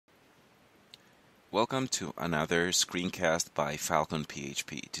Welcome to another screencast by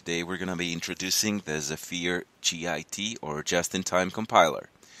PhalconPHP. Today we're going to be introducing the Zephir JIT or just-in-time compiler.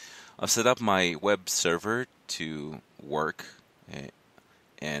 I've set up my web server to work,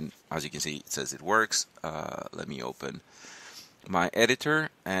 and as you can see it says it works. Let me open my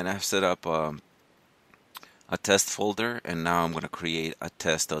editor, and I've set up a test folder, and now I'm going to create a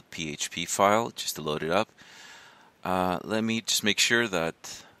test.php file just to load it up. Let me just make sure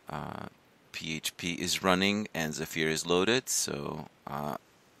that PHP is running and Zephir is loaded, so I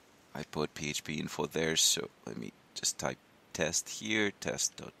put PHP info there, so let me just type test here,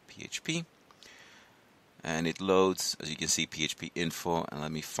 test.php, and it loads, as you can see, PHP info, and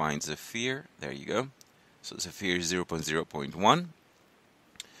let me find Zephir. There you go. So Zephir 0.0.1.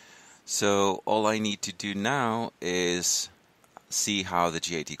 So all I need to do now is see how the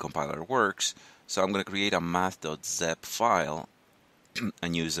JIT compiler works. So I'm going to create a math.zep file, a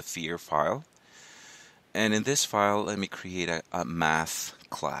new Zephir file. And in this file, let me create a math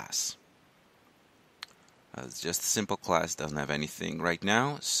class. It's just a simple class, doesn't have anything right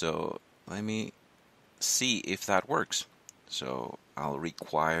now. So let me see if that works. So I'll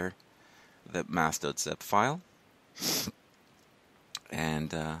require the math.zep file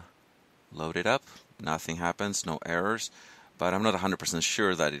and load it up. Nothing happens, no errors, but I'm not 100%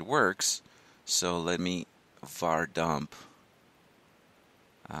 sure that it works. So let me var dump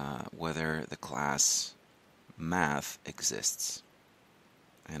whether the class math exists,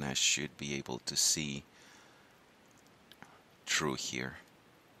 and I should be able to see true here.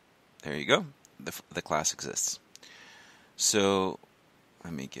 There you go, the class exists. So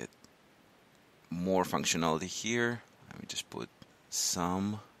let me get more functionality here. Let me just put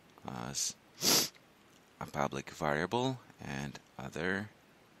sum as a public variable and other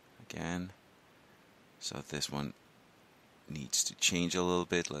again. So this one needs to change a little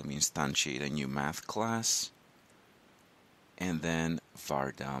bit. Let me instantiate a new math class, and then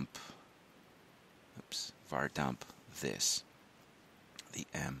var dump this, the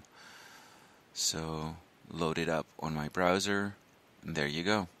M. So load it up on my browser, and there you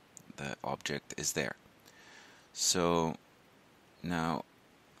go. The object is there. So now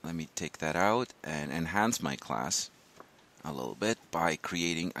let me take that out and enhance my class a little bit by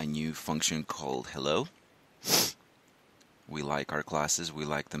creating a new function called hello. We like our classes, we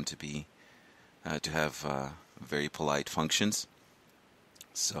like them to be to have very polite functions.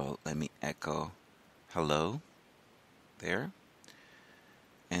 So let me echo hello there,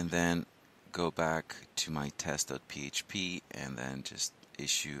 and then go back to my test.php and then just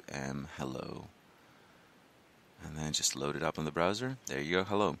issue m hello, and then just load it up on the browser. There you go,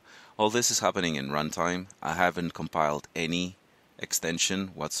 hello. All this is happening in runtime. I haven't compiled any extension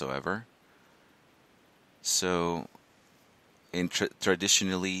whatsoever. So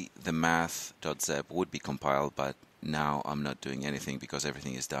traditionally the math.zep would be compiled, but now I'm not doing anything because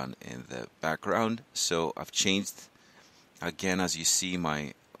everything is done in the background. So I've changed again, as you see,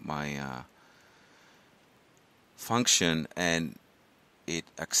 my function, and it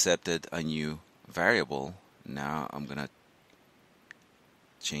accepted a new variable. Now I'm gonna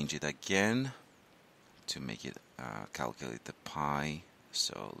change it again to make it calculate the pi.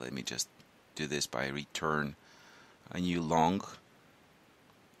 So let me just do this by return a new long.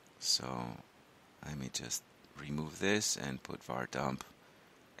 So let me just remove this and put var dump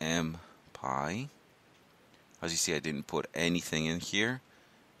m pi. As you see, I didn't put anything in here,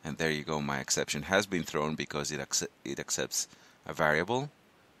 and there you go. My exception has been thrown because it accepts a variable.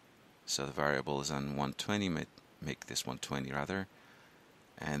 So the variable is on 120. Make this 120 rather,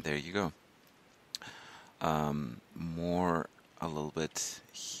 and there you go. More a little bit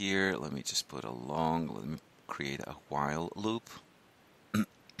here. Let me just put a long. Let me create a while loop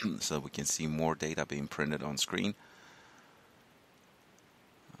so we can see more data being printed on screen.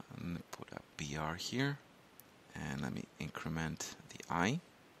 Let me put a BR here, and let me increment the I,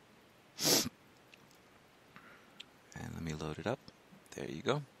 and let me load it up. There you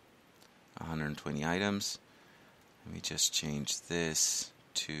go, 120 items. Let me just change this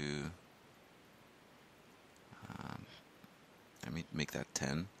to let me make that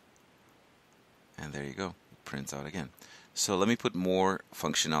 10, and there you go, it prints out again. So let me put more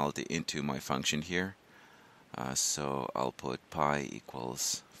functionality into my function here. So I'll put pi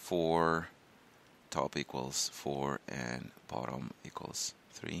equals 4, top equals 4, and bottom equals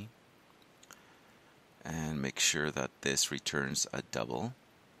 3, and make sure that this returns a double.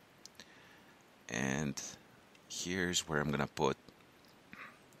 And here's where I'm gonna put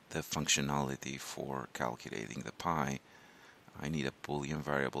the functionality for calculating the pi. I need a Boolean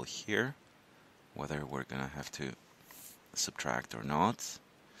variable here, whether we're gonna have to subtract or not.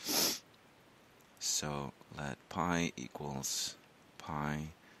 So let pi equals pi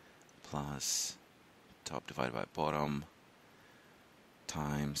plus top divided by bottom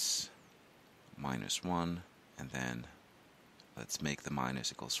times -1, and then let's make the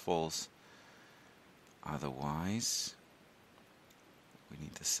minus equals false. Otherwise, we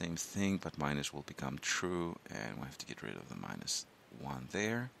need the same thing, but minus will become true, and we have to get rid of the -1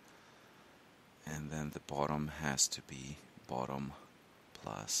 there. And then the bottom has to be bottom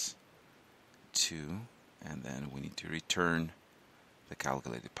plus 2, and then we need to return the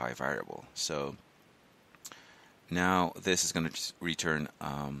calculated pi variable. So now this is going to return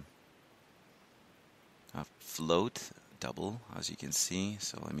a float double, as you can see.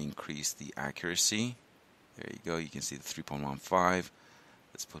 So let me increase the accuracy. There you go. You can see the 3.15.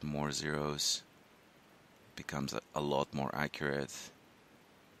 Let's put more zeros. Becomes a lot more accurate,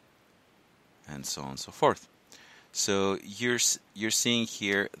 and so on and so forth. So you're seeing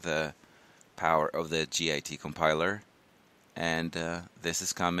here the power of the JIT compiler, and this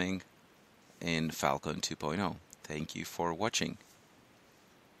is coming in Falcon 2.0. Thank you for watching.